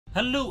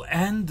Hello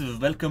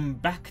and welcome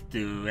back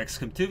to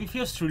XCOM 2. If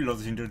you're still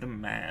loaded into the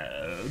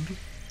map,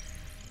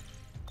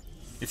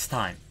 it's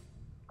time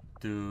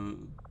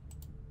to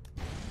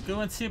go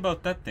and see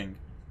about that thing.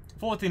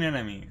 14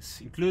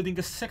 enemies, including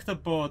a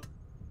Sectopod,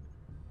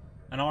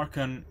 an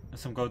Archon, and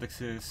some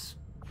Codexes.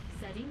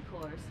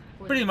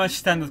 Pretty much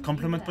standard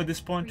complement by this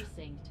point.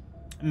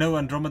 No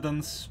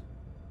Andromedans,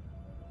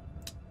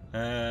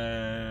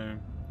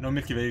 no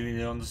Milky Way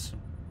Leons,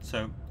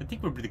 so I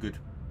think we're pretty good.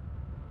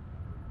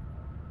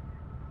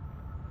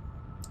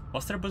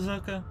 Was there a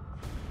berserker?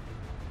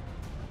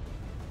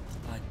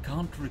 I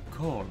can't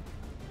recall.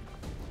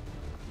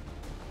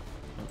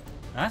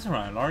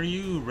 Azrael, are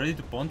you ready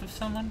to bond with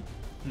someone?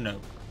 No.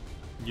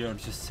 You're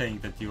just saying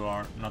that you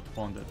are not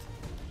bonded.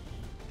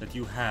 That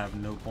you have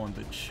no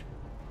bondage.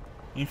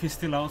 Inf is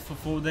still out for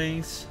 4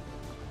 days.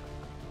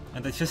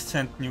 And I just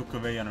sent Nuke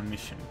away on a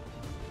mission.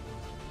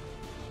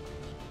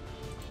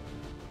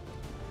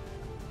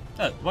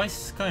 Oh, why is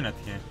Sky not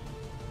here?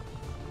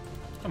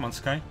 Come on,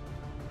 Sky.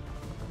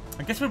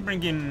 I guess we'll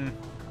bring in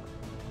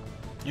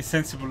a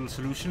sensible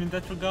solution in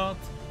that regard,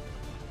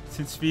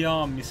 since we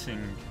are missing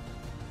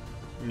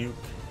Nuke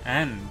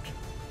and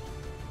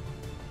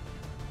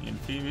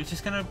Infi. We're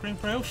just gonna bring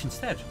Brioche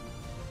instead.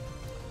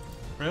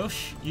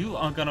 Brioche, you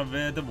are gonna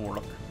wear the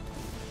Warlock.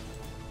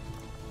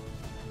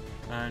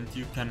 And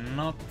you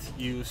cannot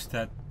use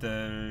that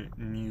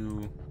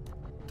new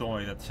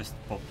toy that just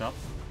popped up.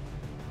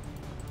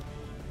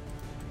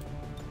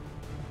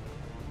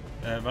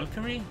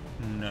 Valkyrie?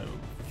 No.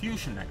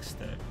 Fusion Axe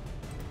though.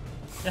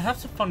 Yeah, have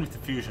some fun with the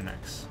Fusion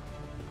Axe.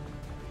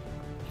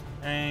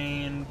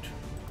 And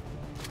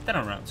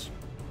 10 rounds.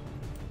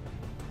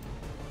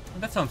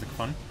 That sounds like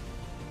fun.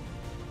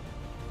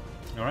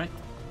 Alright.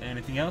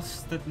 Anything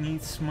else that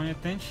needs my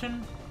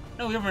attention?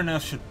 No, everyone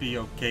else should be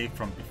okay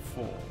from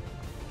before.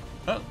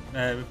 Oh,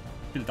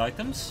 build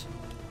items.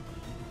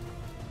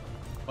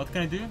 What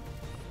can I do?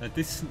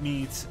 This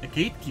needs a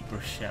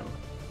Gatekeeper shell.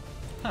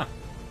 Huh.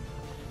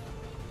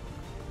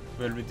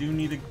 Well, we do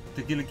need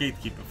to kill a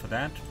Gatekeeper for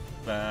that,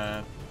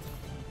 but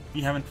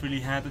we haven't really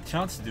had a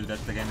chance to do that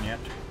again yet.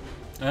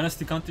 I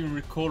honestly can't even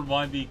recall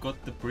why we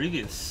got the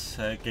previous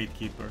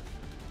Gatekeeper,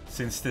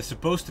 since they're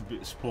supposed to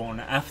spawn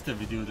after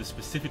we do the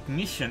specific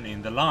mission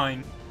in the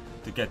line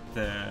to get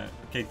the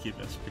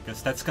Gatekeepers,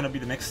 because that's gonna be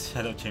the next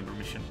Shadow Chamber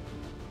mission.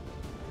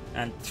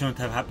 And it shouldn't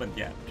have happened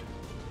yet.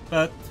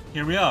 But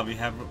here we are, we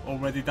have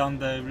already done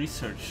the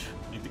research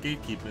into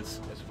Gatekeepers.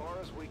 As far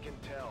as we can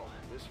tell,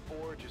 this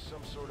forge is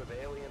some sort of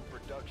alien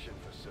production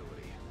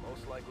facility,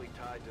 most likely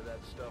tied to that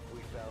stuff we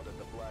found at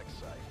the Black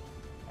Site.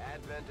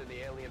 Advent and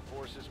the alien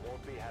forces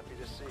won't be happy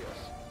to see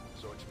us,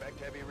 so expect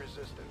heavy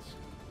resistance.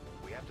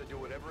 We have to do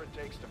whatever it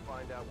takes to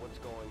find out what's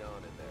going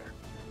on in there.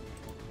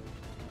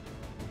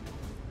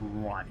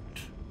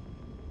 Right.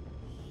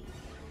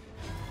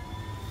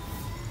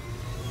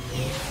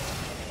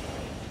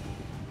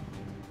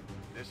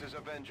 This is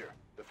Avenger.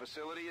 The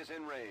facility is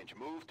in range.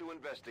 Move to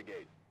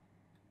investigate.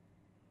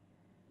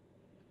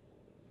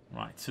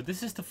 Right, so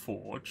this is the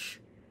forge.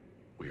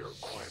 We are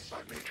quiet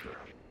by nature.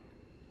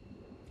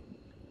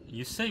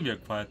 You say we are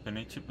quiet by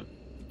nature, but...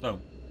 oh.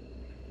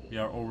 We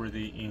are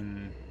already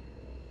in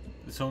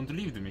the zone to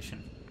leave the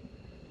mission.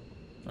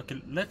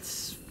 Okay,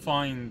 let's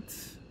find...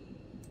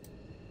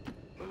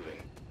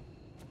 Moving.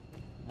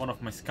 one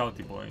of my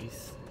scouty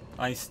boys.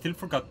 I still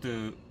forgot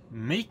to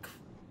make,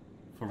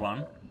 for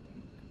one,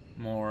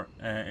 more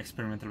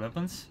experimental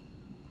weapons.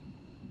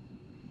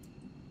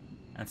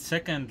 And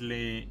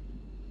secondly...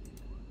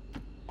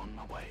 on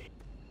my way.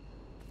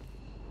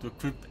 to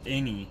equip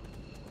any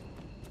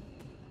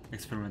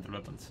experimental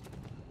weapons.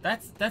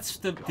 That's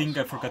the thing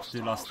I forgot to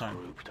do last time.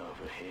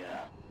 Over here.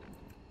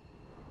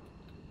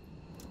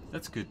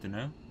 That's good to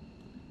know.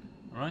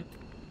 Alright.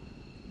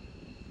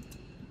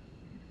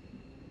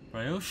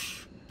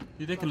 Brioche,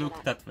 you take a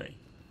look that way.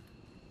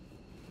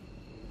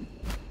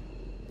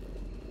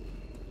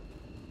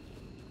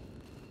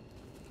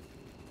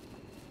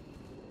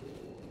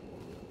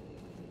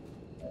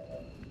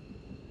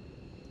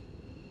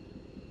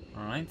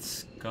 Alright,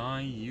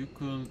 Sky, you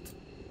could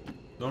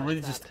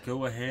already just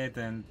go ahead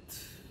and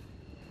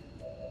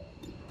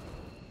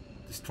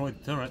destroy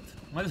the turret.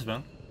 Might as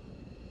well.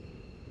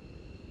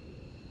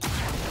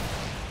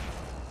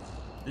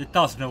 It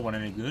does no one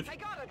any good. I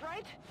got it,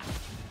 right?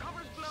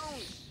 Cover's blown.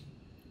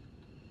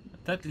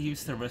 But that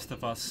leaves the rest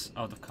of us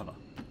out of cover.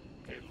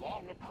 A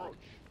long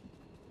approach.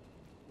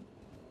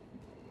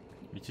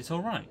 Which is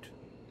alright.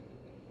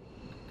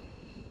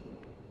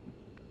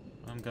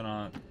 I'm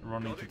gonna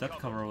run into that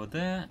cover over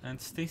there, and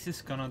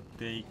Stacy's gonna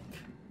take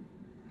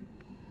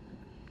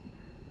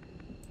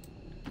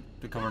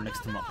the cover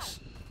next to Mox.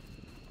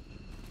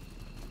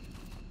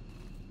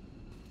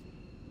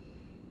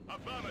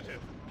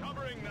 Affirmative.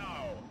 Covering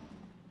now.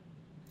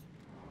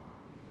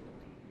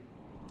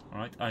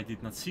 Alright, I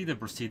did not see the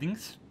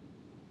proceedings.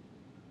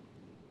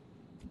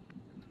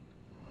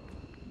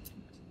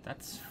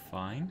 That's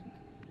fine.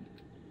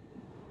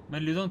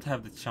 Well, you don't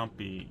have the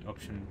jumpy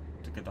option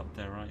to get up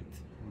there, right?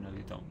 No,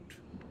 you don't.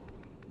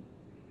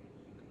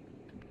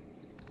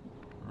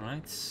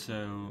 Alright,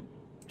 so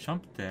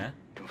jump there.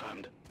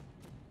 Confirmed.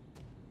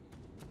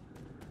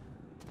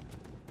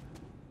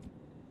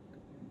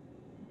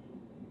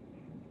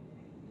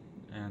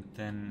 And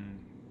then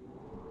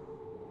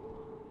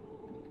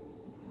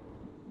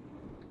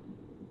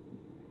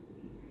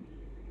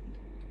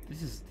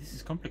this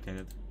is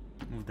complicated.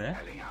 Move there.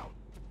 Heading out.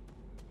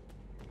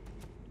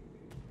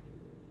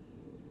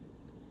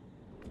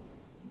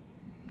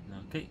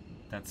 Okay,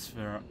 that's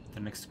where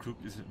the next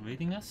group is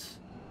awaiting us.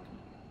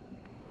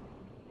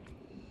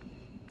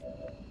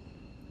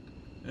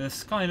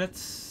 Sky,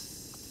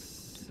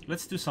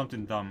 let's do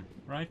something dumb,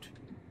 right?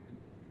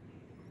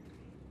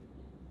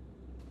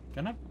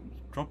 Can I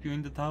drop you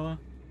in the tower?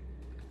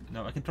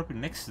 No, I can drop you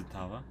next to the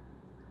tower.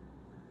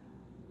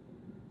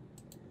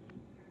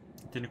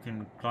 Then you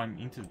can climb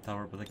into the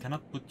tower, but I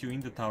cannot put you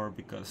in the tower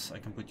because I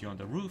can put you on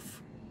the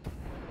roof.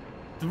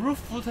 The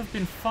roof would have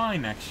been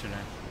fine, actually.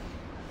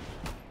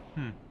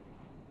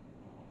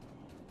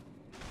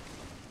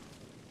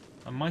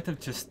 I might have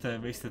just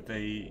wasted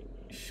a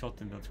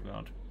shot in that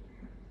regard.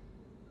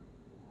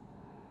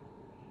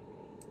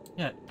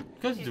 Yeah,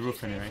 go to the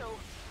roof anyway.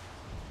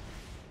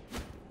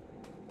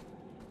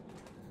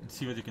 And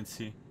see what you can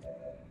see.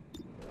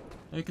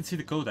 Oh, you can see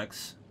the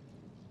codex.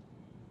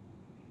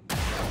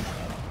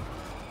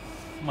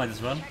 Might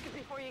as well. Check it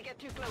before you get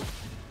too close.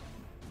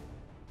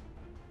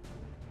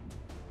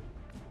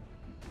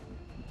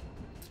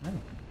 Oh.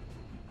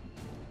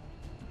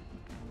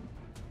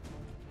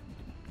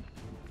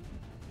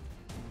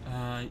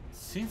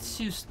 Since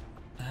you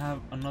have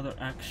another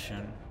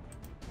action,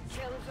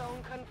 Kill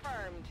zone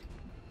confirmed.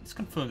 it's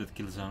confirmed at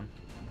kill zone.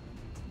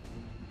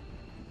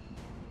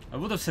 I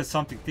would have said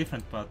something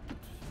different, but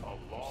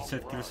she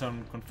said kill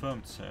zone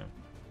confirmed, so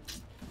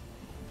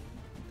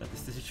that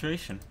is the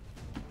situation.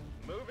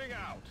 Moving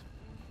out.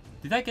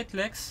 Did I get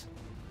legs?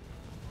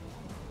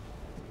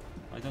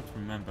 I don't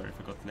remember if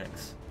I got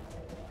legs.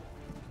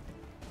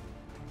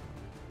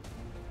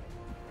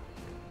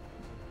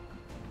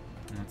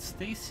 And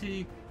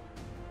Stacy,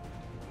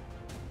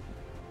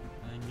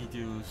 I need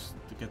you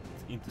to get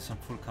into some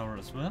full cover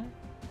as well.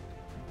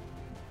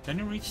 Can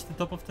you reach the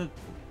top of the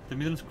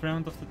middle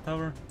ground of the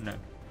tower? No.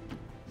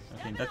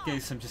 Okay, in that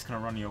case I'm just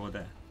gonna run you over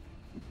there.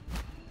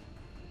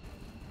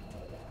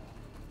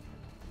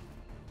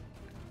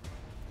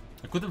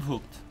 I could have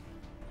hooked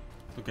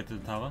to get to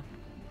the tower.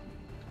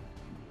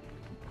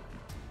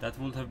 That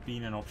would have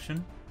been an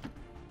option.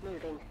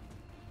 Moving.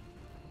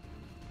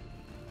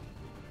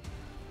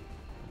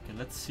 Okay,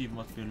 let's see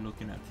what we're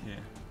looking at here.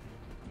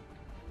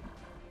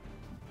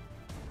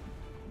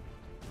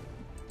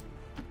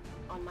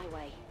 On my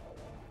way.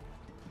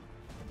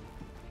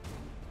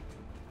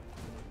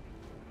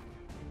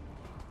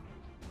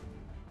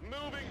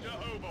 Moving to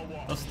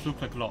Overwatch. Doesn't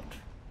look like a lot.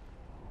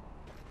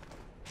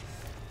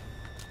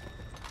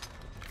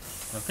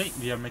 Okay,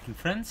 we are making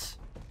friends.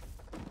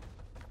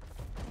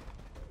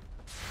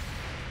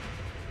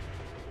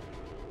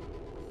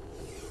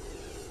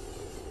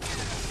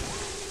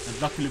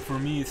 And luckily for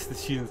me, it's the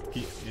shield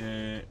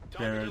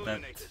bearer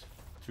that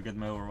to get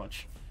my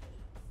Overwatch.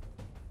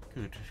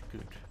 Good, good,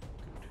 good.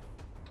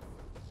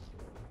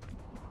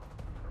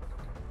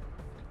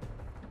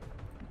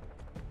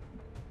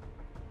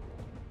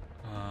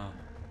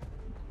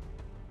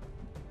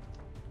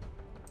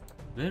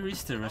 Where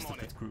is the rest of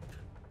that group?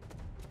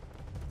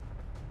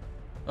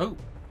 Oh,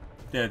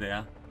 there they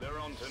are. They're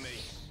on to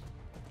me.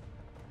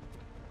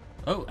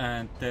 Oh,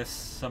 and there's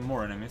some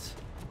more enemies.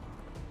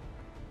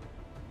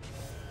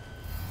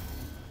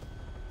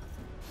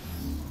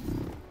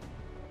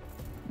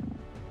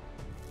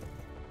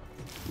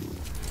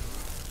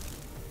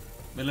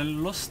 Well, I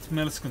lost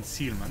Mel's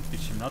concealment,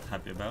 which I'm not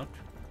happy about.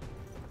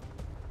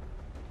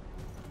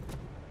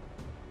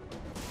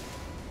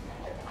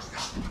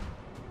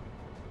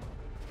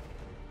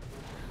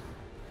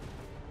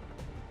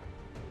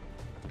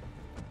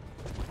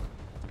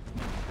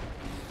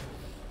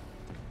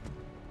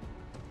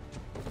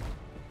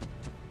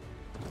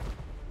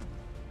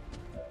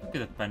 Look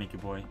at that panicky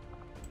boy.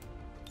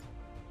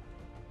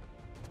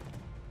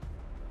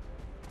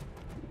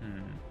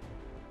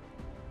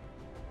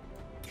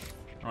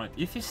 Alright,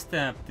 if he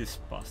stabbed this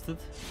bastard,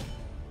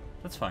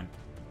 that's fine.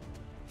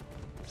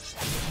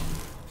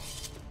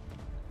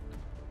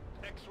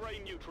 X-ray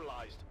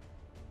neutralized.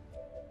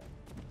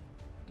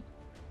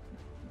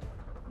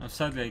 Now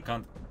sadly I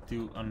can't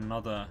do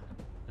another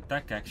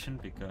attack action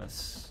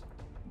because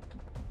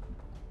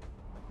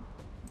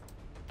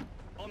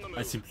On the move.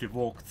 I simply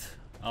walked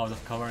out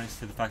of cover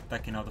instead of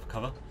attacking out of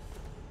cover.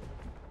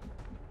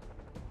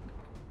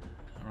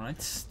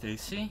 Alright,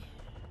 Stacy.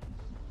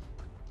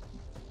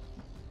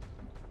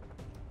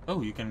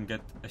 Oh, you can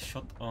get a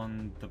shot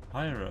on the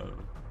pyro.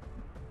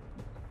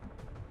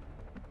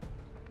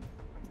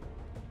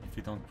 If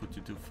you don't put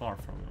you too far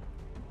from him.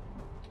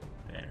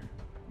 There.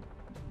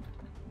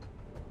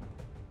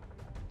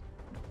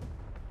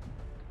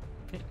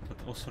 Okay, but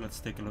also let's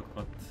take a look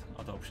what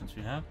other options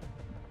we have.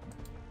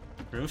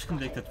 Rose can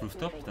take that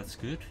rooftop, that's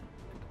good.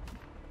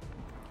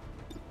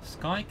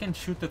 Sky can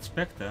shoot that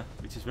Spectre,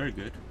 which is very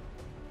good.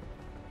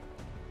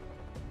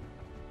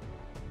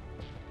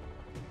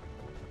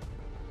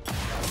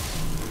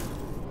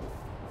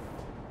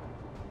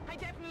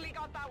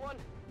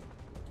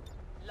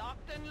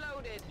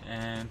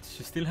 And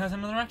she still has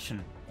another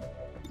action.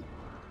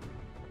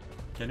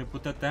 Can you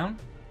put that down?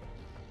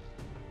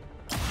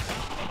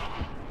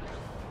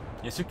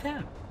 Yes, you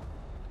can.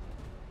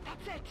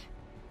 That's it.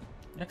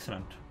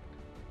 Excellent.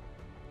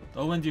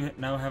 Oh, and you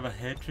now have a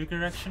hair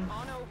trigger action?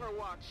 On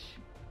Overwatch.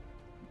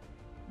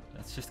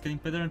 That's just getting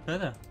better and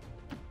better.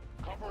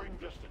 Covering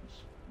distance.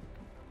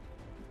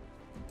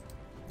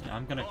 Yeah,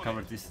 I'm gonna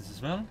cover distance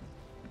as well.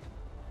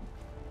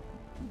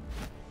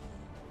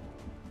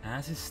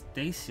 As is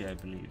Stacy, I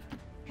believe.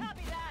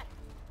 Copy that.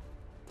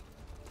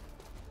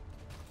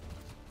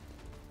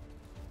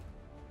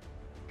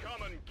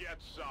 Come and get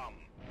some.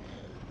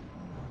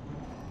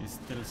 He's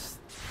still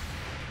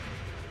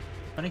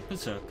Panic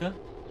Berserker.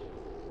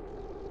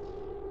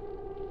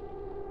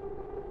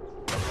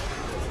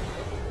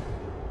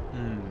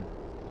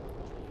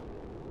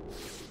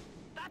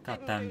 That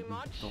Goddamn didn't do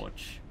much.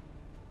 dodge.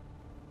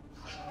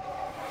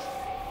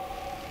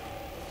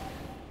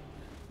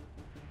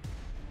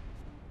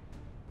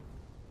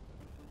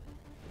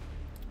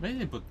 Where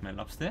did they put Mel?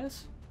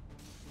 Upstairs?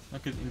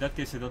 Okay, in that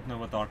case I don't know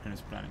what Arkan is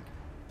planning.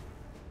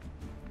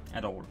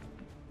 At all.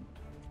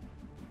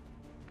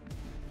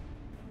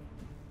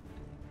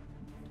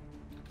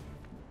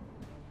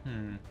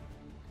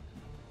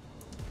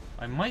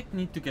 I might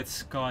need to get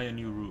Sky a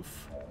new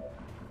roof.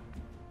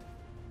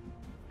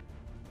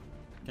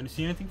 Can you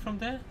see anything from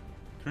there?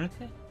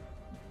 Currently?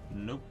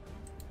 Nope.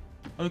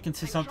 Oh, you can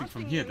see something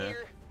from here though.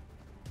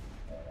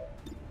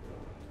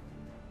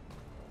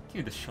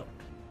 Give it a shot.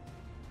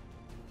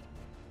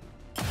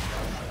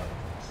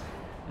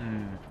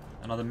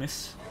 Another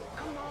miss.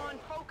 Come on,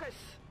 focus.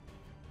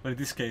 But in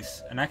this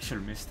case, an actual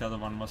miss. The other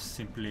one was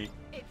simply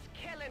It's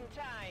killing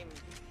time.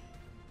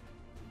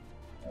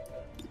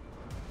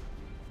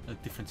 a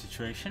different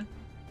situation.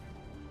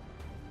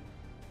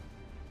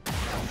 It's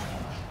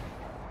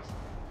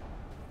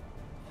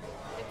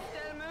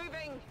still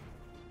moving.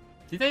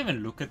 Did I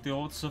even look at the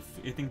odds of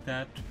hitting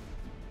that?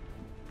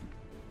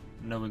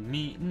 Knowing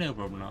me, no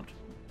problem not.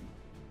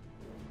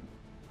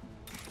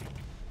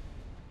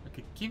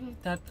 Okay,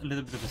 give that a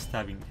little bit of a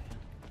stabbing.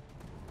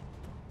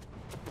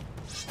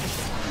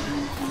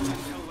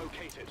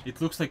 It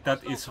looks like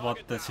that is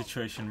what the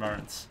situation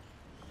warrants.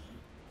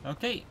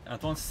 Okay,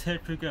 advanced hair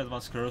trigger,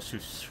 advanced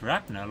corrosive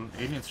shrapnel,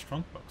 alien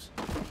strongbox.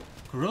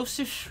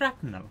 Corrosive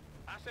shrapnel?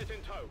 Asset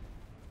in tow.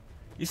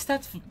 Is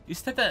that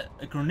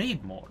a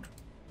grenade mod?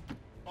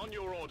 On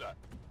your order.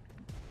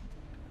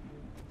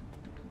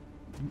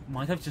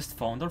 Might have just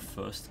found our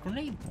first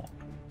grenade mod.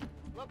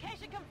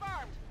 Location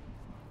confirmed.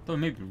 Though I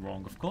may be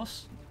wrong, of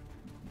course.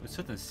 It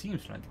certainly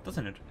seems like it,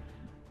 doesn't it?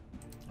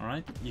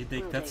 Alright, you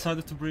take that side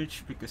of the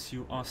bridge because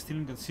you are still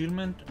in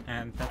concealment,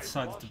 and that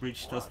side of the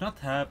bridge does not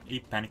have a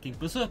panicking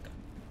berserker.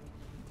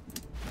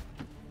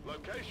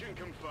 Location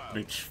confirmed.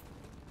 Which,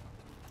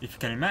 if you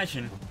can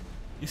imagine,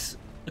 is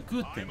a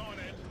good thing. I'm on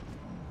it.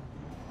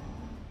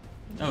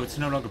 Oh, it's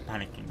no longer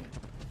panicking.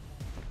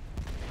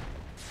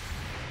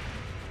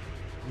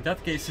 In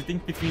that case, I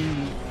think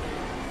between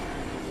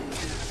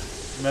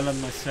Mel and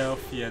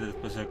myself, yeah, the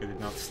berserker did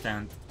not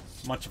stand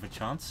much of a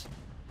chance.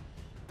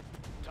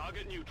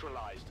 Target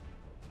neutralized.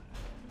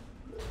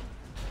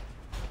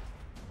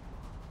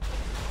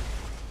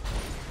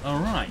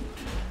 Alright.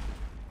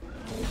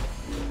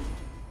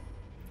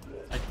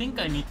 I think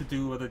I need to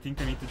do what I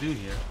think I need to do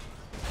here.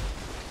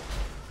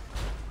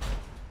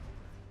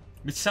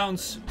 Which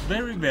sounds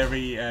very,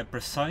 very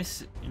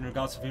precise in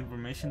regards of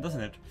information,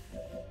 doesn't it?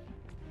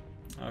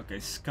 Okay,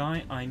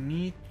 Sky, I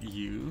need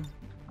you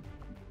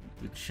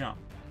to jump.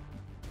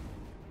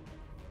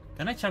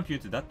 Can I jump you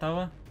into that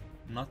tower?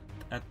 Not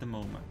at the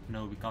moment.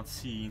 No, we can't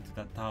see into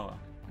that tower.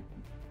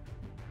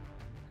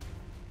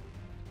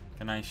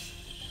 Can I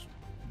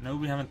no,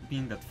 we haven't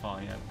been that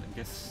far yet. I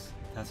guess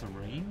it has a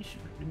range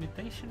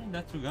limitation in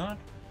that regard.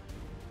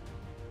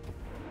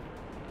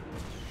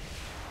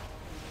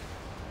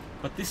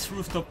 But this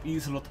rooftop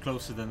is a lot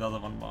closer than the other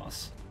one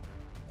was.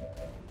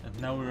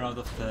 And now we're out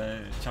of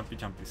the jumpy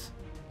jumpies.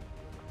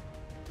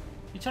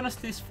 Which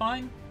honestly is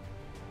fine.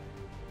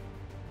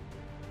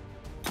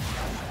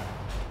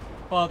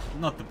 But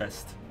not the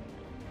best.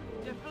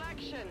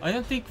 Deflection. I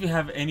don't think we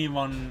have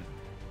anyone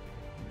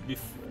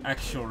with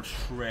actual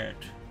shred,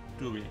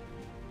 do we?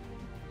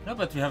 No,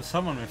 but we have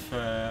someone with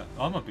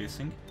armor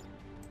piercing.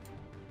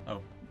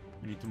 Oh,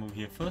 we need to move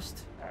here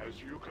first. As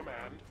you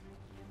command.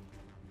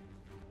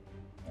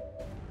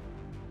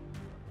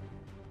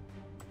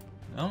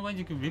 Oh, when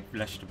you can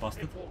whiplash the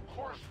bastard. It will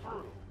course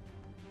through.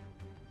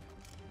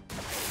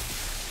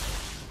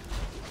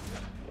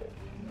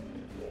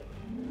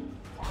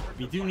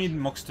 We do need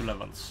mocks to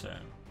levels, so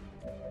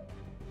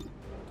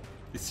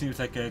it seems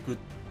like a good,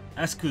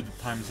 as good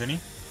a time as any.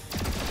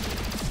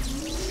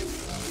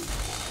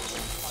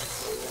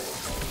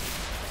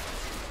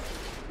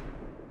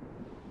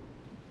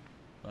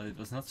 But it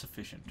was not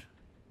sufficient.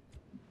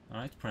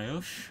 Alright,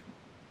 Prayosh.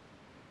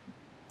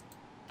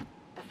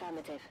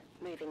 Affirmative.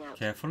 Moving out.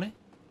 Carefully.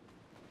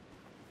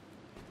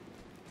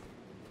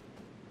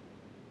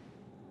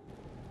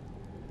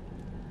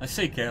 I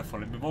say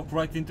carefully, we walk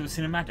right into a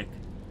cinematic.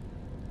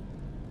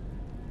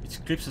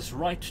 which clips us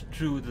right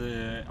through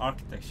the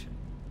architecture.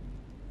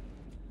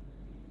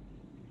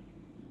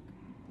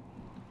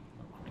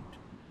 Right.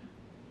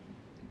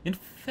 In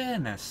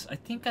fairness, I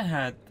think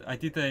I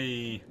did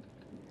a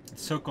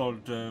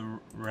so-called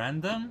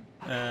random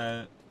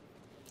event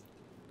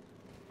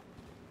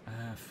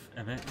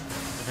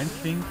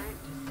thing.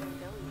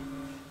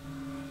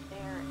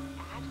 They're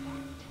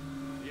Advent.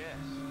 Yes,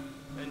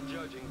 and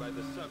judging by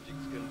the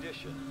subject's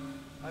condition,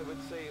 I would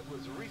say it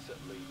was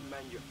recently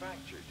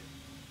manufactured.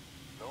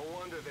 No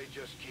wonder they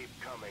just keep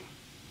coming.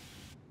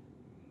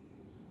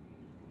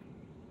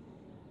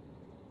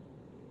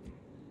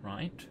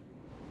 Right.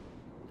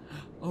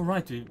 Oh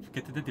right, we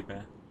get the teddy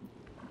bear.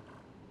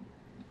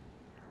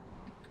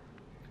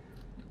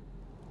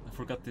 I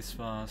forgot this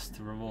was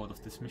the reward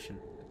of this mission.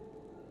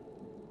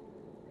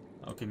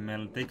 Okay,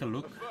 Mel, take a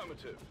look.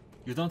 Affirmative.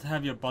 You don't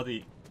have your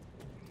body.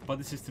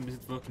 Body system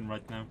isn't working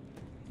right now.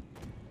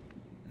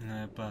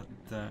 But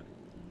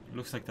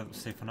looks like that was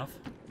safe enough.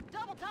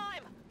 Double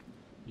time!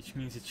 Which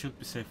means it should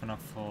be safe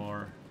enough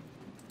for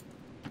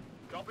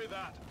Copy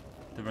that.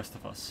 the rest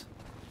of us.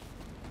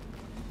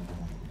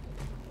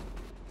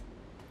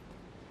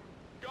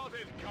 Got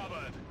it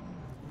covered.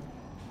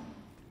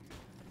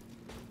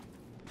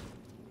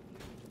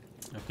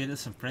 Okay, there's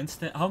some friends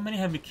there. How many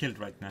have we killed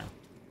right now?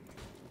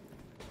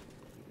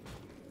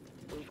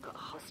 We've got a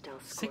hostile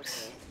squad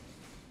 6? here.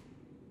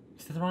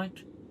 Is that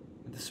right?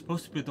 There's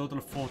supposed to be a total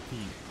of 14.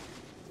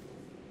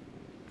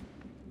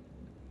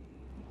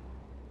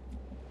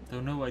 Though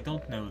no, I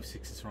don't know if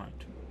 6 is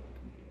right.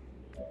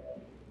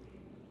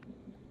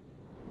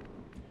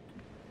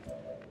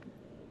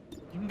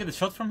 You can get a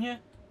shot from here?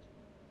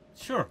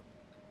 Sure.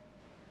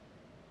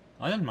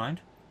 I don't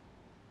mind.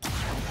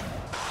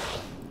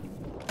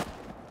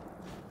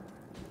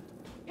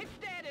 It's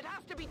dead! It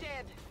has to be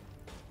dead!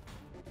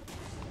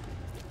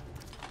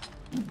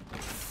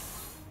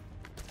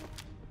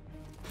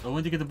 Oh,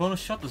 and you get a bonus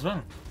shot as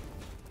well.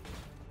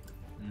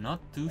 Not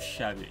too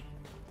shabby.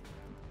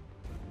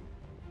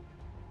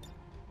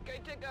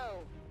 Good to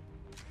go.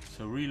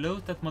 So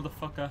reload that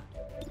motherfucker.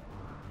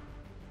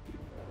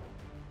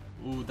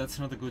 Ooh, that's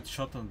not a good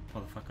shot on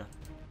motherfucker.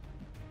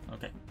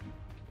 Okay.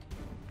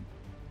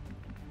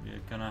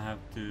 We're gonna have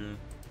to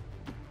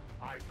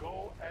I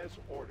go as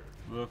ordered.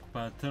 work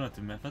by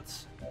alternative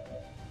methods.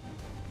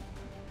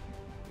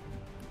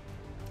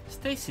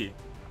 Stacy,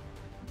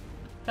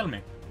 tell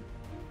me,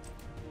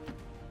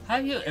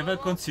 have you ever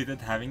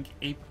considered having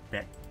a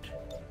pet?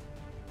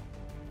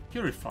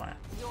 Purifier.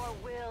 Your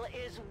will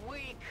is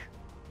weak.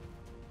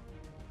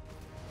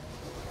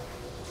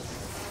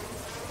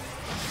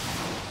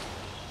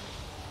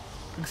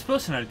 Because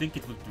personally I think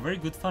it would be very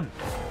good fun.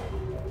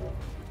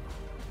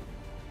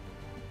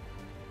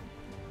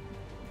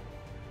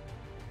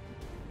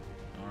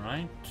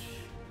 Alright,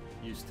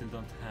 you still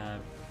don't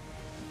have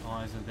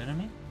eyes on the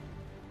enemy,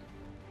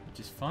 which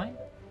is fine.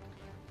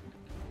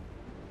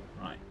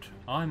 Right,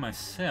 I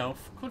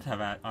myself could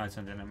have eyes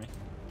on the enemy.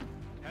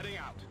 Heading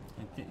out.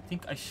 I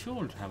think I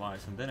should have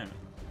eyes on the enemy.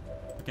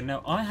 Okay,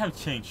 now I have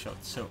chain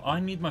shots, so I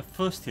need my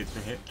first hit to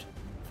hit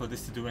for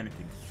this to do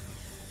anything.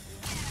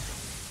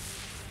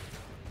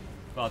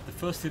 But the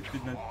first hit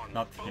did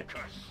not hit,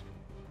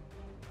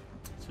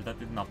 so that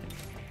did nothing.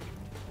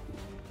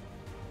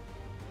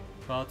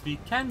 But we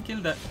can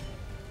kill that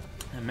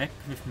mech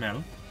with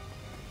Mel,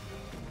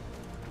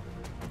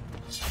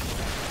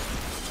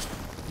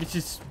 which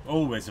is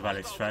always a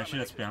valid strategy,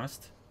 let's be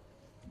honest.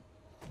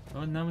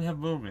 Oh, now we have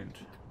Whirlwind.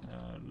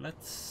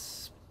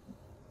 Let's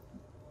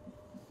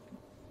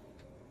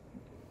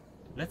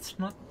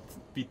not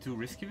be too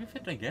risky with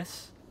it, I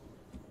guess.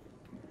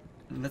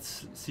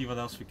 Let's see what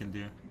else we can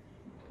do.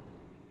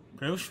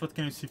 Preush, what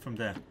can you see from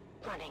there?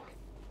 Running.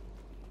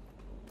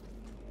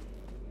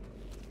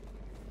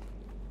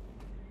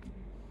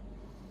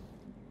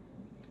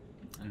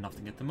 And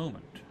nothing at the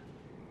moment.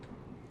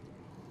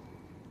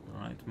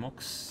 Alright,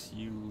 Mox,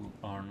 you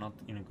are not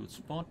in a good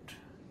spot.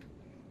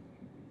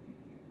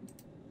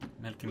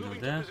 Mel can go Moving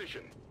to there.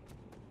 position.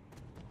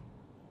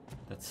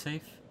 That's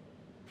safe.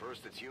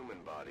 First it's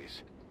human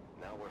bodies.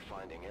 Now we're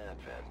finding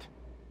Advent.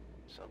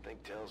 Something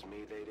tells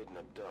me they didn't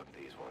abduct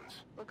these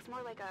ones. Looks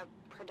more like a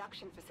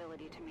production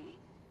facility to me.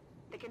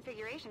 The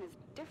configuration is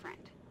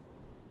different.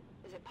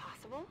 Is it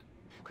possible?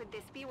 Could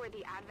this be where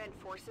the Advent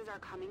forces are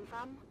coming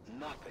from?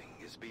 Nothing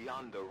is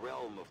beyond the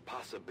realm of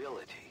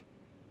possibility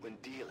when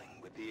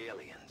dealing with the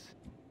aliens.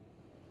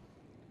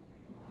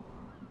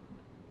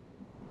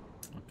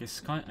 Okay,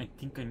 Sky, I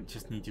think I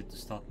just need you to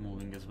start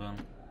moving as well.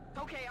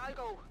 Okay, I'll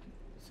go.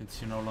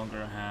 Since you no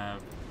longer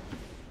have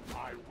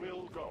I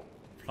will go.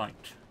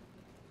 flight.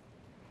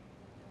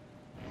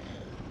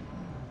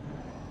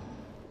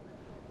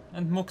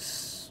 And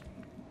Mox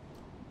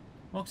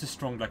is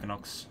strong like an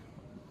ox.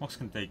 Mox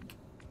can take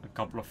a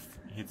couple of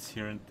hits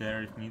here and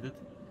there if needed.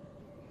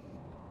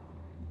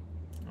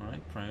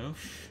 Alright,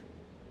 Priosh.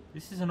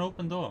 This is an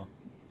open door.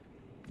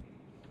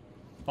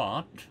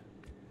 But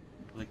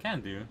what I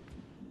can do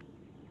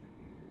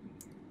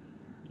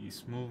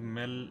is move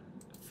Mel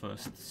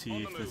first,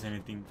 see if there's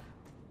anything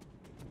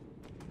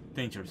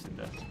dangerous in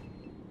there.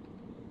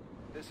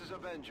 This is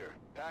Avenger.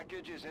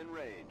 Package is in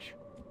range.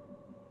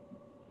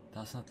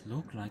 Does not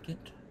look like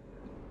it.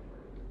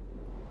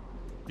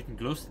 They can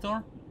close the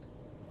door?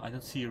 I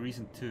don't see a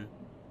reason to.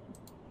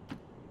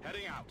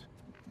 Heading out.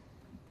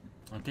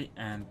 Okay,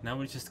 and now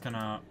we're just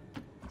gonna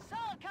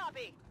Solid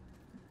copy.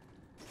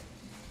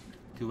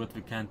 do what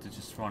we can to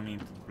just run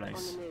into the On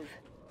place. the move.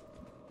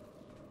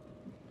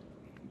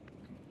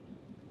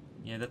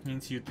 Yeah, that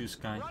means you too,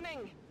 Sky.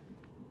 Running.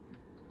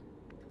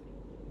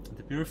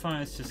 The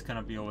purifier is just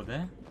gonna be over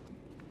there.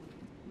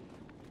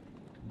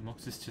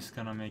 Mox is just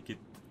gonna make it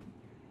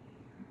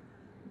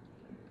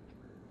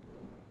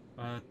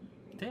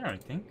there, I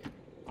think.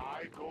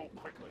 I go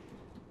quickly.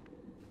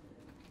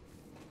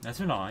 As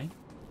will I.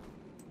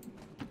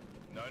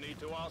 No need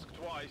to ask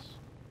twice.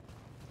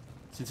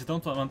 Since I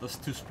don't want us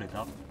to split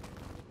up.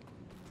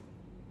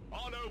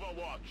 On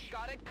Overwatch.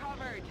 Got it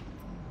covered.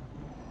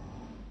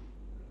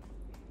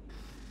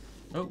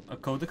 Oh, a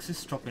codex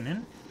is dropping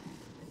in.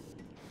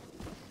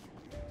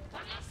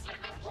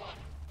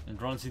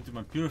 And runs into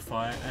my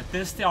purifier, and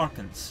there's the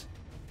Archons.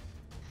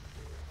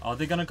 Are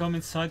they gonna come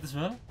inside as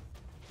well?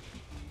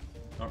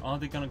 Or are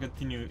they gonna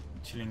continue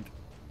chilling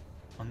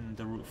on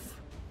the roof?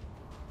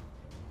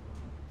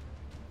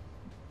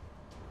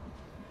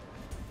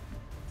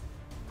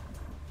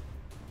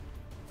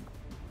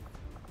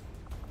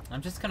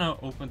 I'm just gonna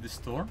open this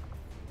door.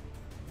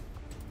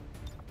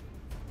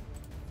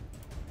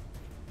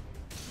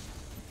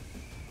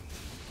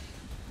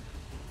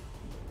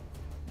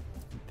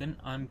 Then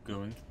I'm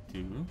going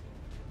to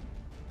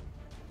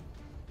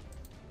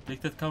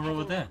take that cover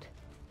over there.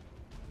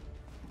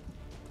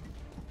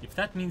 If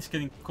that means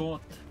getting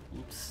caught,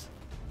 oops.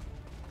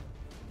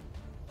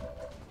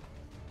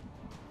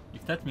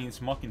 If that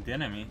means mocking the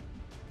enemy,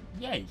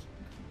 yay!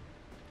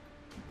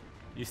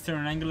 Is there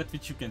an angle at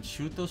which you can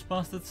shoot those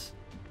bastards?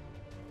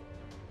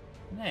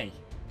 Nay.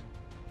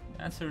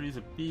 The answer is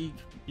a big,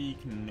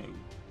 big no.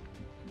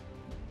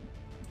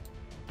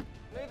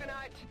 Moving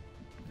out.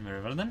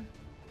 Very well then.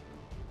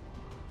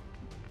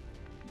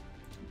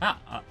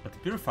 But the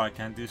purifier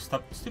can do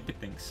stupid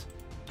things.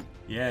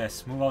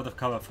 Yes, move out of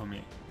cover for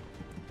me.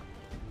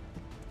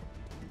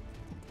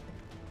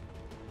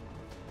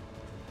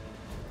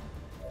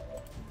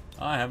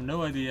 I have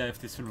no idea if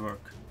this will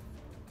work.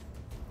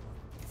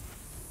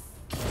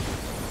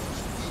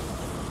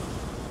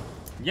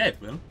 Yeah, it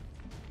will.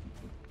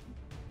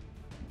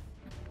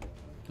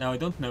 Now I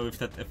don't know if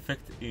that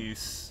effect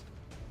is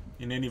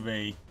in any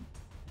way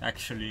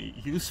actually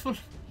useful.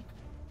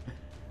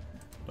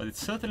 But it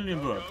certainly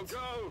worked.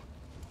 Go.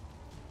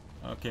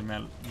 Okay,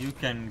 Mel, you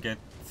can get...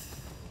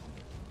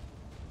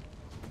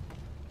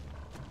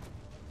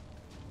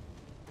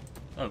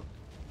 Oh.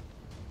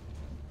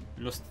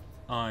 We lost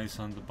eyes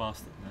on the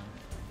bastard now.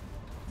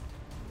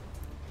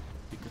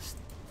 Because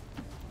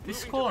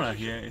this corner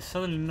here is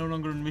suddenly no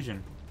longer in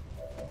vision.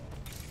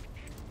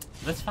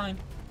 That's fine.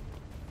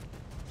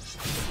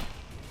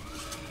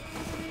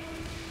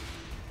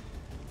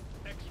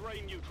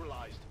 X-ray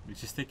neutralized. We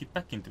just take it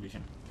back into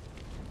vision.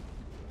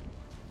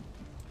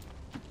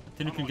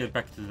 Then you can get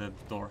back to the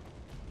door.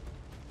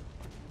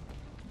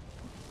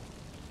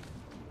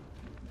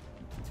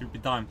 It will be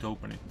time to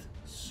open it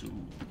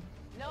soon.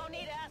 No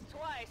need to ask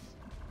twice.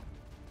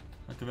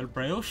 Okay, well,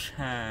 Brioche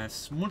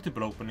has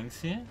multiple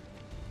openings here.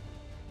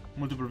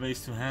 Multiple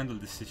ways to handle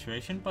this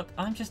situation, but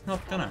I'm just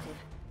not gonna.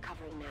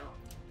 Covering now.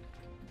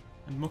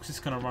 And Mox is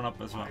gonna run up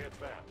as well. I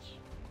advance.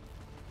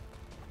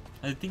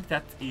 I think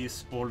that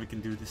is all we can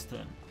do this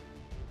turn.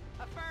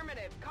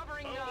 Affirmative.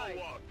 Covering now.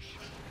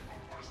 Overwatch.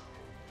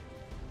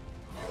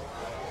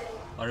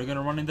 Are you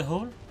gonna run in the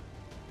hole?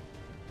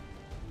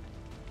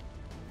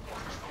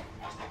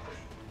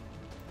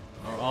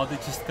 Or are they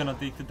just gonna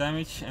take the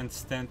damage and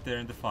stand there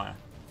in the fire?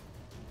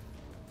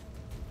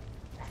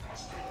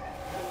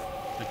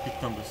 Like big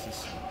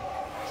Tungus's.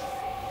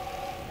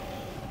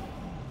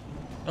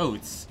 Oh,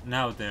 it's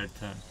now their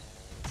turn.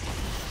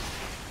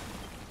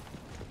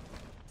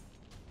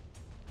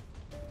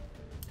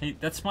 Hey,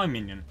 that's my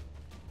minion.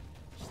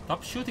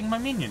 Stop shooting my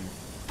minion.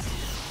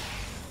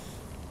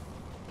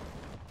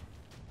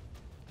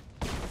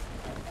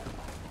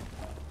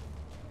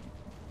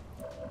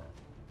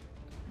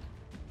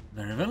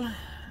 Very well.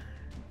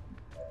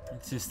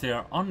 And since they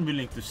are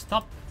unwilling to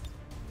stop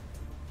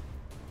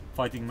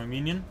fighting my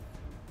minion,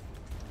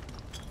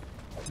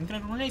 I'm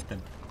gonna grenade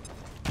them.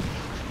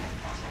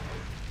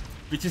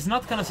 Which is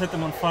not gonna set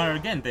them on fire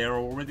again, they are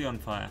already on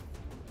fire.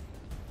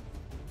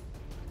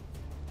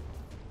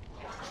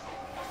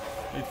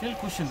 It will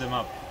cushion them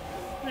up.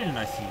 Really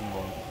nice looking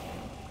ball.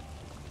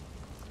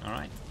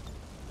 Alright.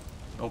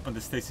 Open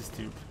the stasis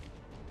tube.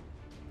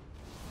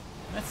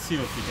 Let's see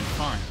what we can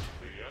find.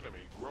 The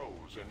enemy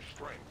grows in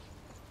strength.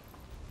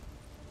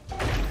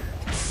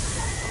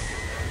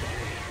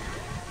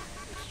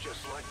 It's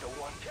just like the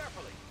one.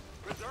 Carefully.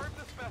 Preserve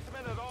the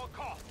specimen at all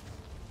costs.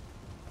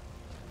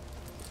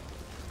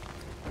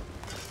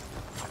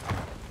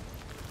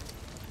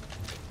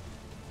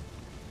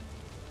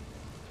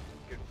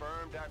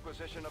 Confirmed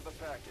acquisition of the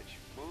package.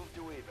 Move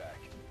to evac.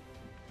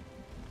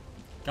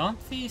 Can't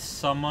we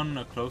summon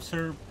a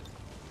closer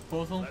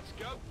portal? Let's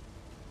go.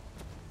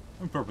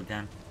 We probably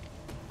can.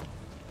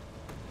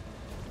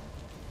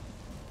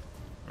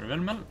 Very well,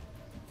 Mel.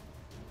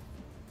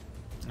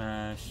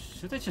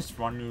 Should I just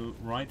run you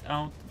right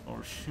out,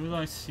 or should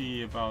I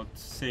see about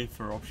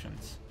safer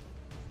options?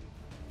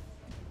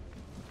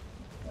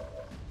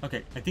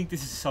 Okay, I think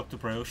this is up to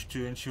Brioche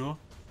to ensure.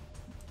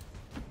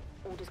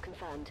 Orders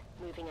confirmed.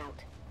 Moving out.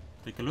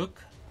 Take a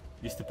look.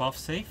 Is the path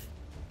safe?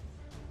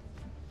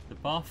 The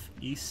path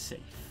is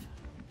safe.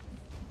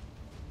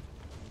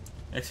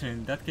 Excellent.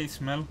 In that case,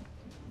 Mel,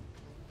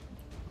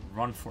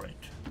 run for it.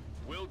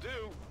 Will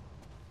do.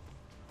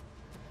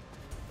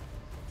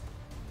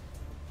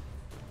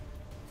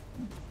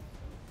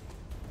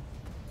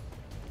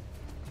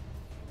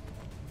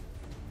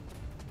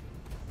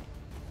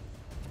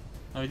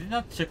 I did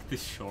not check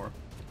this shore.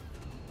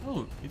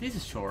 Oh, it is a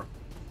shore.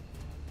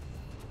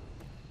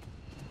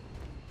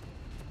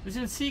 There's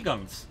even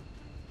seagulls.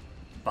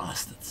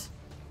 Bastards.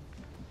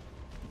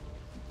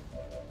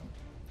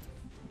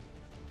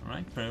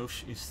 Alright,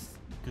 Brioche is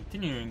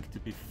continuing to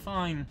be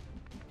fine.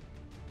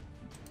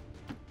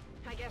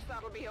 I guess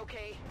that'll be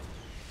okay.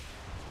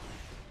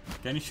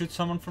 Can you shoot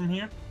someone from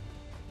here?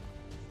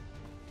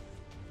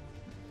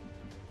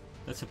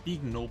 That's a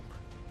big nope.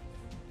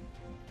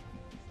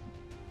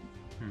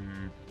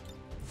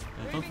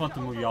 I don't want to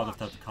move you out of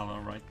that cover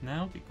right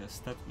now, because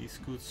that is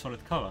good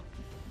solid cover.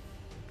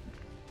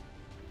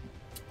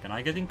 Can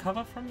I get in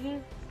cover from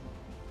here?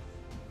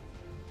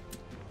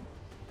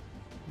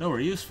 No,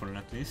 we're useful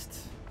at least.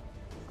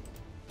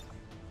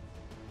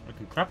 I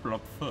can grapple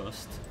up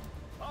first.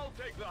 I'll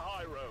take the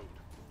high road.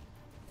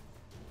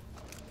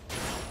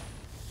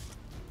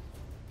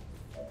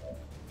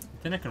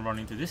 Then I can run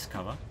into this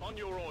cover. On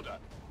your order.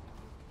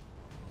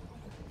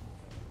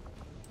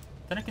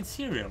 Then I can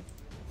serial.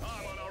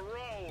 I'm on a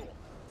roll.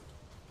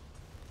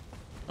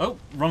 Oh,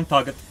 wrong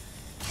target.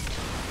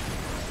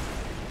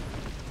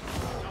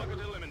 Target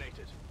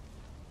eliminated.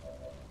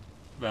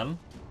 Well,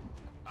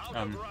 Out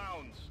of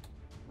rounds.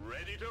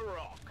 Ready to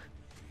rock.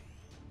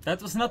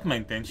 that was not my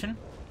intention.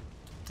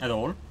 At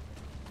all.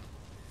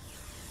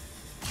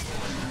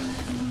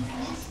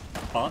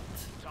 But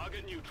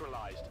Target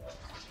neutralized.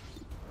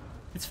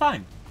 it's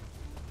fine.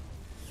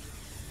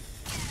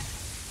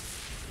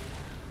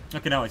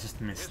 Okay, now I just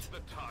missed. It's the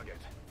target.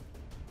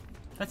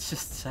 That's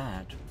just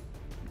sad.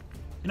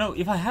 You know,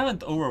 if I haven't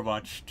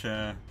overwatched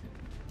the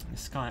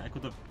sky, I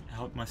could have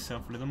helped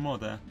myself a little more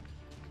there.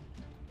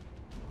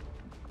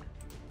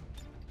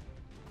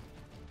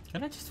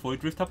 Can I just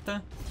void rift up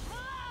there?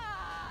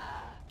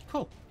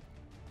 Cool.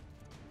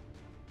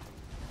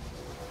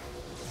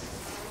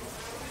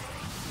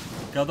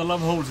 Gotta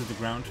love holes in the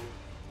ground.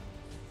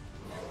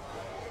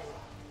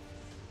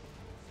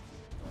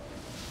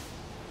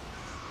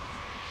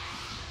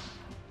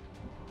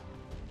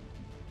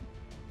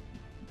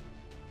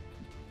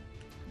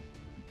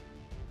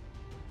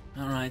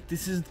 Alright,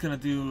 this isn't gonna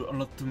do a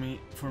lot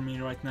for me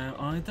right now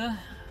either,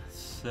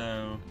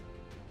 so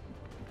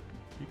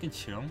you can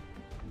chill.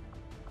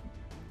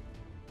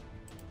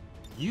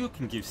 You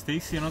can give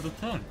Stacy another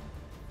turn.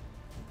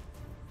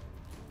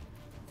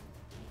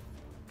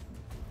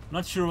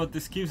 Not sure what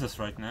this gives us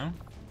right now,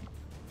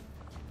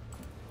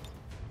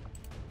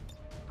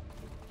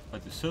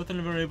 but you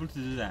certainly were able to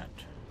do that.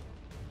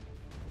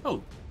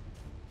 Oh,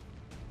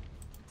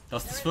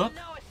 does this There is work?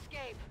 no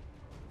escape.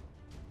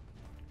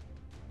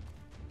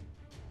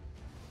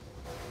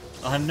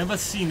 I have never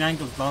seen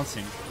angled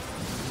dancing.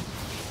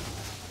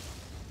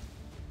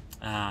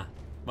 Ah,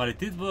 but it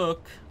did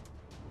work.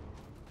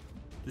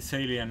 This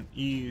alien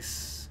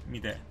is me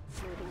there,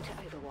 Moving to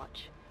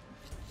Overwatch.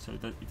 so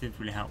that it didn't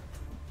really help.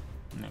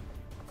 No.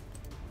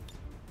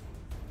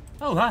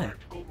 Oh, hi!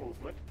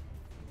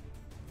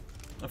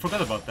 I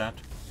forgot about that.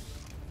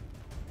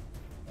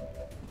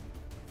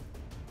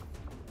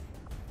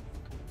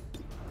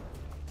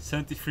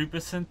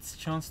 %73%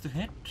 chance to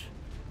hit?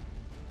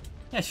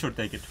 Yeah, sure,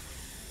 take it.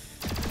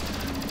 We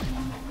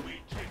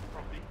take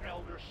from the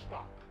elder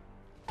stock.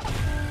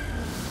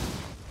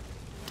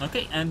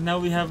 Okay, and now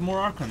we have more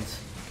Archons.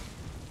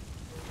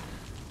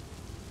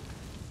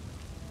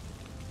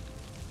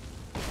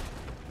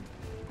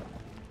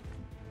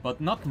 But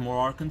not more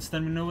Archons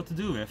than we know what to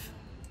do with.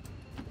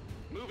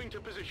 Moving to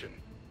position.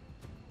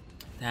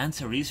 The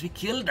answer is we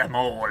kill them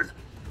all.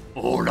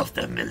 All of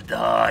them will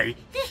die.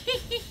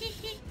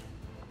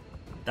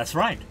 That's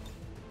right.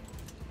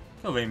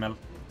 Go away, Mel.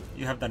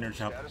 You have done your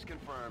job. Status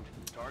confirmed.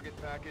 Target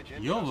package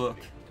in Your custody. work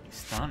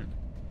is done.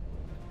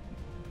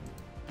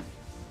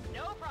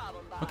 No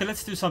problem, boss. Okay,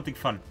 let's do something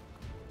fun.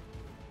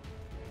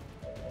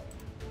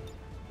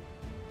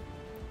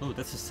 Oh,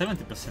 that's a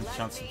 70%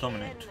 chance to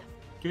dominate.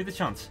 Give it a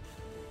chance.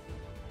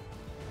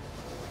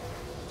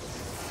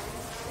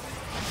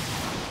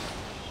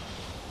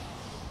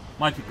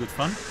 Might be good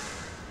fun.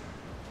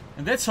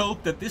 And let's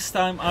hope that this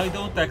time I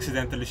don't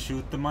accidentally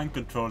shoot the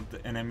mind-controlled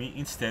enemy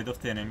instead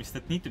of the enemies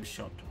that need to be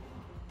shot.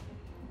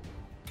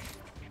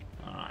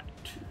 Alright.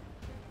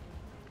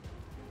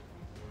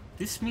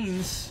 This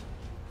means,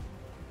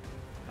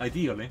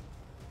 ideally,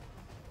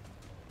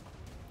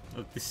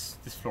 This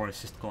floor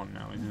is just gone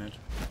now, isn't it?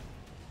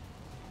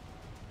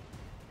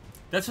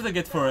 That's what I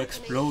get for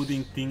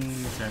exploding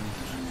things and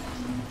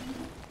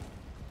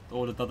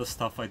all that other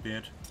stuff I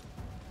did.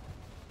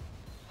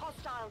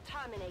 Hostile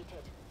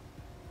terminated.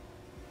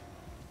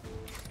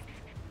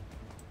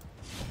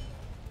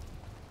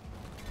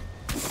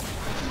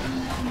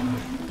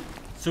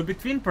 So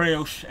between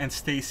Brioche and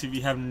Stacy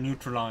we have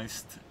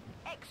neutralized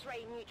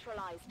X-ray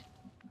neutralized.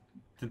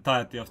 the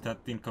entirety of that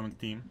incoming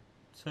team.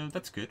 So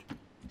that's good.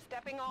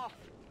 Stepping off.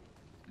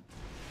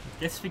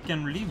 Guess we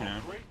can leave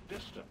now. Great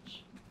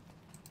distance.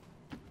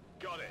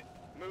 Got it.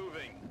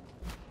 Moving.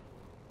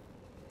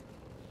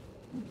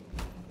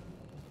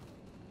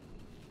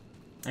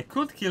 I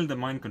could kill the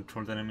mind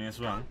controlled enemy as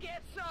well,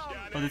 Get some.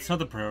 but it's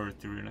not a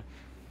priority really.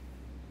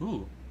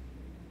 Ooh.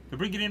 We're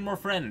bringing in more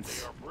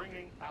friends. We are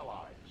bringing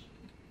allies.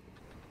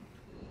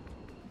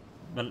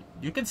 Well,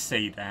 you can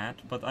say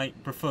that, but I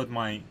preferred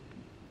my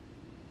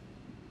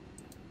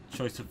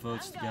choice of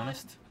votes, to be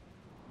honest.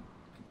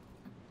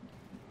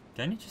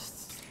 Can you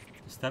just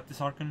stab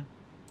this Archon?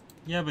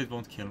 Yeah, but it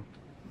won't kill.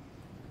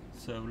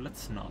 So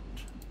let's not.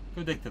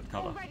 Go take that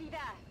cover. Already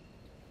there.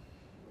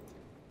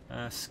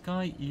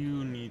 Sky,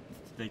 you need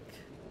to take...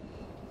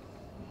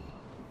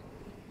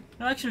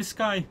 No, actually,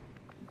 Sky.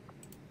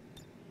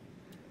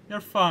 You're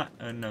fine.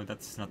 No,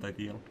 that's not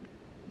ideal.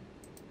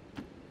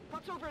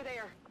 What's over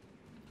there?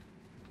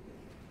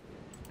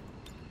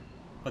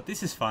 But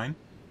this is fine.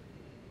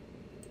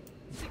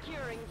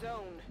 Securing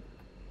zone.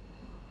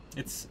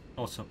 It's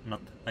also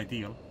not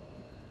ideal.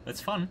 That's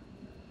fun.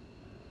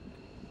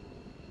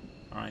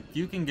 Alright,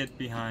 you can get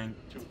behind...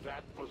 To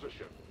that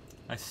position.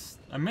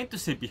 I meant to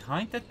say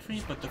behind that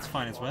tree, but that's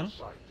fine as well. On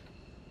sight.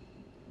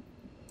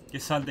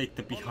 Guess I'll take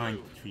the behind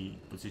the tree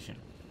position.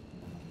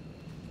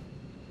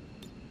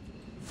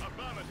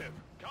 Affirmative.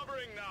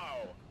 Covering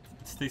now.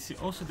 Stacy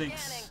also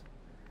takes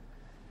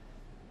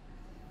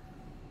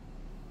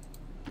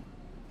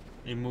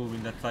a move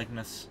in that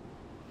likeness.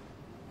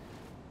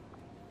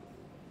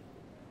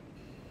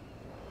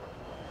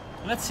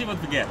 Let's see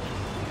what we get.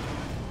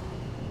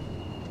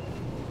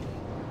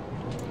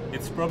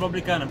 It's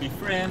probably gonna be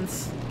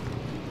friends.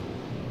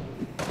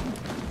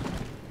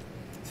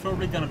 It's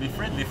probably gonna be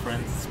friendly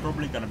friends. It's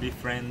probably gonna be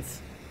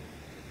friends.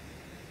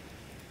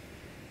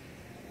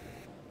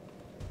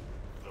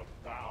 The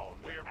bound.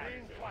 We are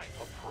being flanked.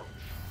 Approach.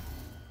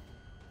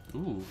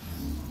 Ooh.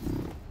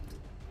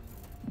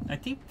 I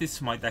think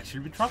this might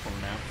actually be trouble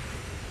now.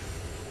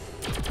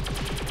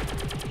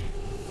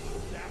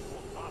 That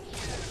will not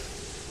stand.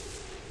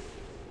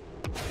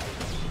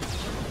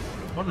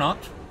 Or not.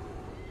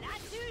 Not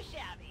too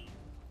shabby.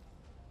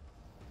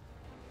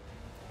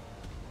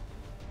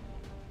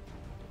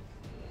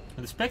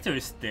 The Spectre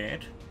is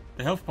dead.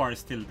 The health bar is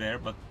still there,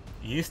 but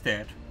he is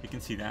dead. You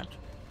can see that.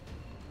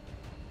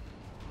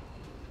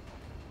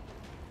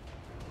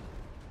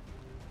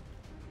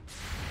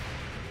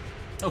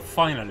 Oh,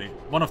 finally.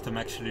 One of them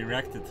actually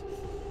reacted.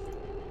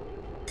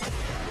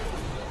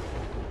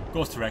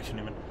 Ghost reaction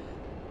even.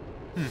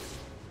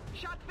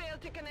 Shot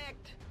failed to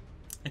connect.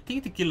 I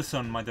think the kill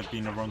zone might have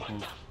been a wrong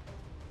move.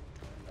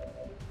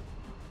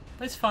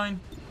 But it's fine.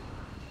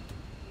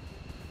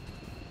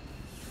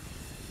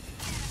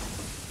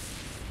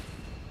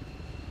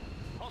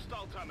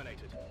 Hostile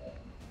terminated.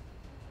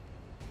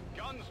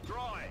 Guns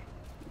dry.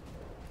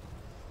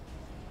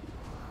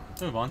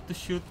 Do I want to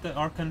shoot the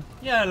Archon?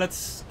 Yeah,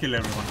 let's kill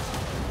everyone.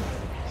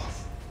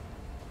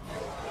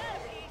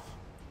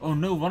 Oh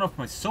no, one of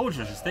my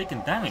soldiers has taken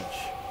damage.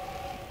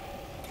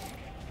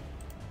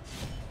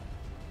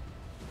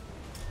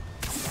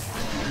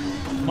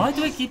 Why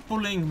do I keep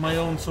pulling my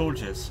own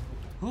soldiers?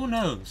 Who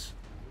knows?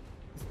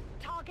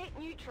 Target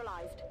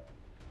neutralized.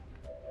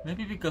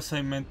 Maybe because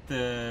I meant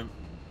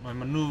my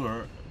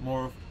maneuver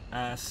more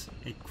as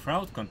a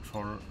crowd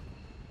control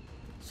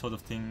sort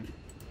of thing.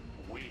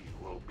 We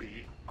will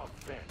be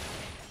avenged.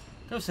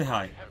 Go say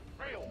hi. They have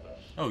failed us.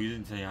 Oh, you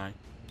didn't say hi.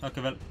 Okay,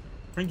 well,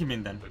 bring him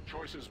in then. The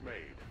choice is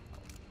made.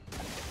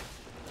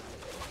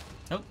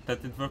 Oh,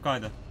 that didn't work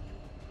either.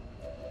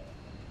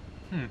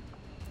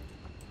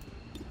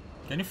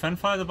 Can you fan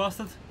fire the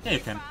bastard? Yeah, you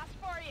can. Fast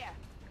for you.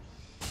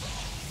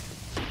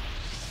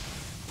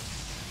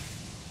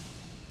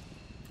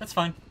 That's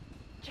fine.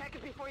 Check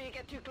it before you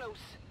get too close.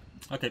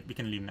 Okay, we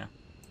can leave now.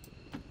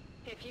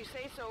 If you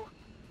say so.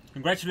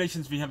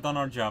 Congratulations, we have done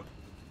our job.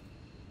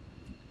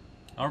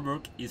 Our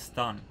work is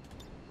done.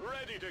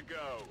 Ready to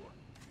go.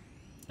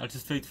 I'll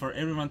just wait for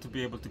everyone to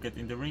be able to get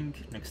in the ring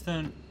next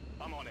turn,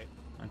 I'm on it.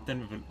 and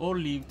then we will all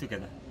leave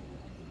together.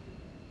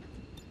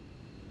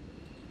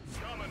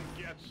 Come and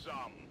get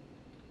some.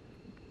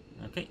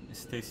 Okay,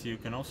 Stacy, you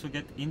can also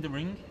get in the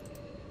ring.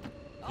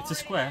 It's a Already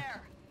square.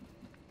 there.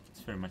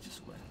 It's very much a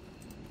square.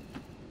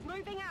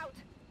 Moving out.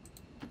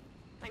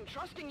 I'm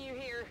trusting you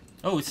here.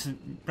 Oh, it's a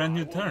brand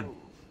new turn.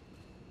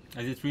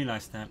 I didn't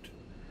realize that.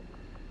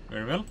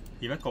 Very well,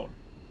 give a call.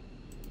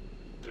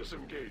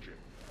 Disengaging.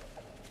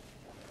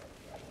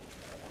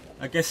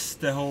 I guess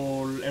the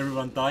whole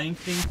everyone dying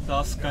thing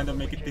does kind of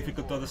make it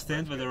difficult to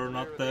understand whether or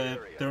not the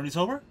turn is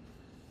over.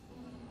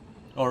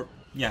 Or,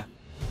 yeah.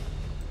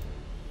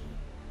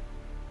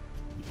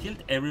 We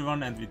killed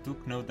everyone and we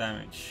took no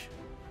damage.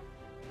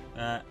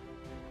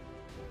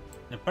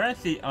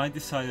 Apparently I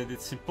decided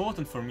it's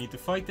important for me to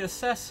fight the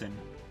assassin.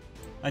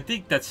 I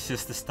think that's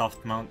just a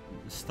stuffed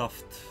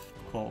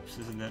corpse,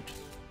 isn't it?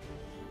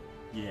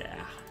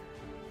 Yeah.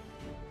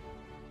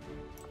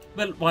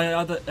 Well, why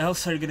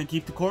else are you gonna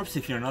keep the corpse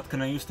if you're not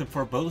gonna use them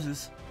for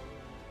bosses?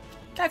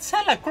 That's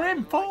hella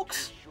grim,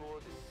 folks! Assure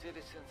the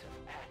citizens of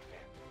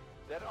Advent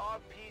that our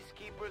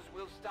peacekeepers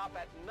will stop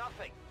at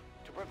nothing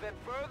to prevent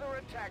further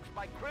attacks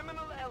by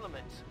criminal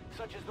elements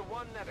such as the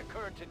one that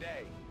occurred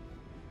today.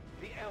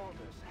 The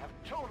Elders have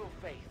total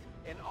faith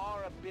in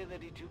our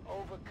ability to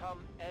overcome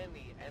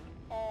any and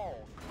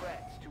all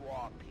threats to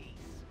our peace.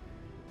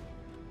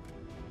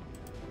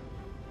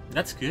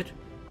 That's good.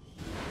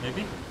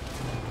 Maybe.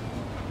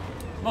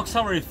 Mox,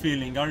 how are you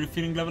feeling? Are you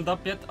feeling leveled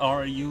up yet?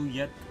 Are you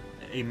yet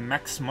a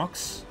Mox?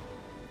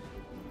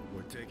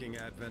 We're taking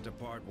Advent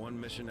apart one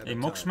mission at a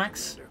Mox time,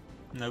 Max? Commander.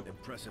 Nope.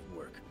 Impressive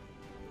work.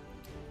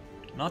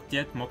 Not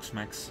yet Mox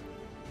Max.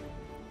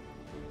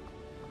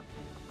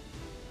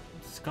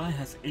 This guy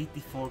has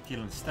 84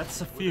 kills.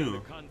 That's a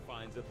few.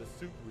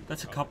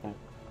 That's a couple.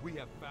 We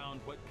have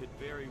found what could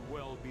very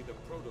well be the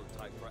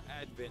prototype for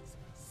Advent's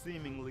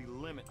seemingly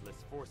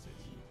limitless forces.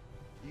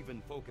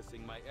 Even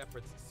focusing my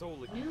efforts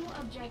solely. New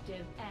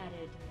objective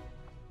added.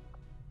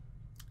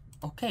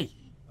 Okay.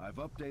 I've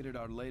updated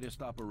our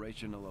latest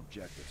operational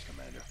objectives,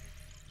 Commander.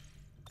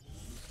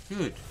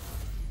 Good.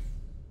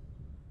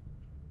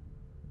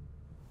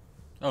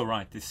 Oh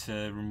right, this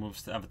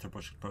removes the avatar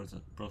project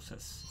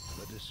process.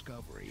 The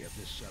discovery of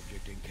this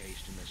subject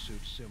encased in a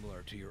suit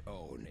similar to your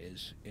own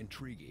is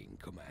intriguing,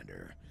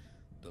 Commander.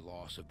 The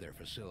loss of their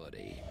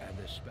facility and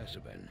this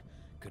specimen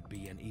could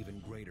be an even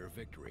greater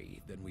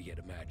victory than we had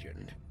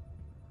imagined.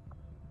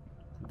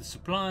 The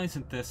supplies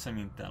and there's some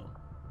intel.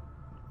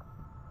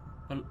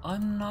 Well,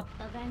 I'm not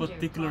Avenger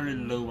particularly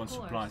low on course.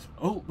 supplies.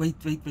 Oh, wait.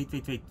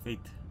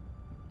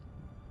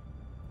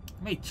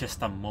 Wait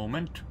just a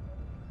moment.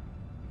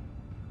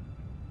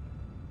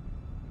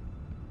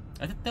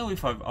 I don't know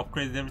if I've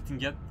upgraded everything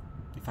yet.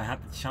 If I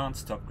had the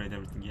chance to upgrade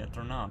everything yet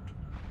or not.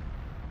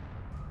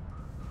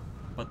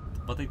 But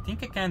what I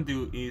think I can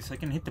do is I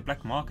can hit the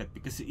black market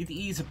because it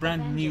is a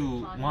brand Avenger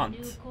new plotting month.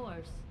 new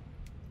course.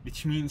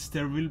 Which means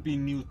there will be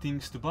new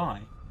things to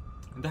buy.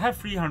 And I have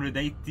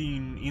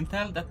 318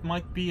 intel, that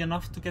might be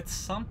enough to get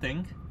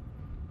something.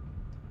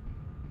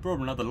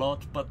 Probably not a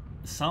lot, but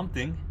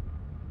something.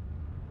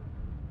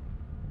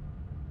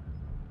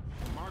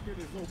 Market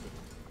is open.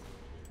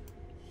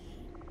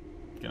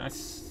 Can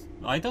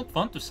I don't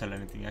want to sell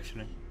anything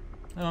actually.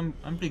 I'm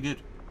pretty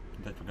good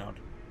in that regard.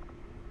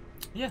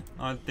 Yeah,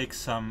 I'll take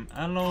some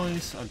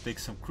alloys, I'll take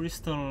some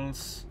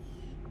crystals.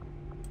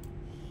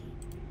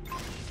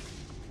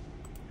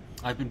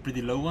 I've been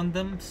pretty low on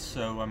them,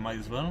 so I might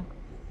as well.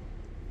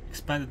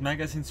 Expanded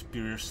magazine,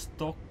 superior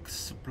stock,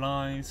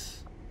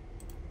 supplies.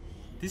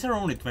 These are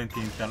only 20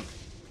 intel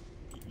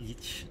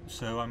each,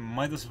 so I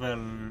might as well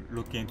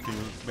look into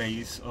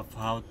ways of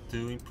how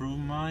to improve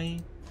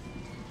my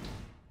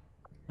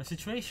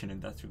situation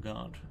in that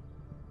regard.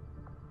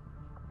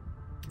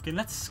 Okay,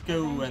 let's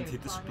go Avenger and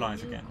hit the plotting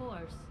supplies new again.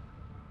 course.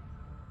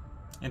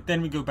 And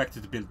then we go back to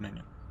the build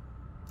menu.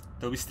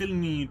 Though we still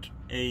need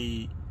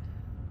a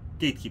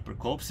Gatekeeper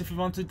corpse if we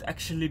want to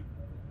actually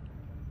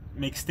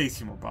make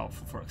Stacy more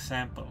powerful, for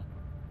example.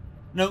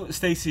 No,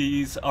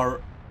 Stacy is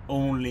our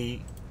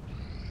only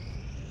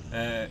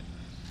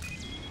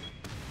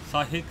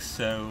Psychic,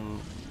 so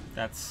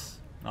that's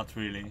not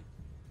really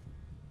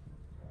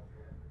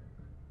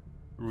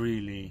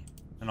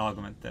an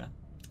argument there.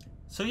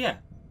 So yeah,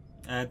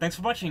 thanks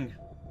for watching.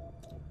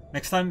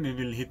 Next time we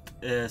will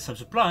hit some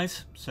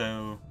supplies,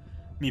 so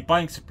me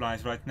buying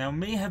supplies right now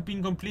may have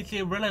been completely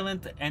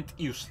irrelevant and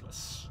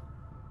useless.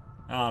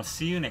 I'll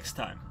see you next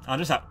time.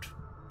 Anders out.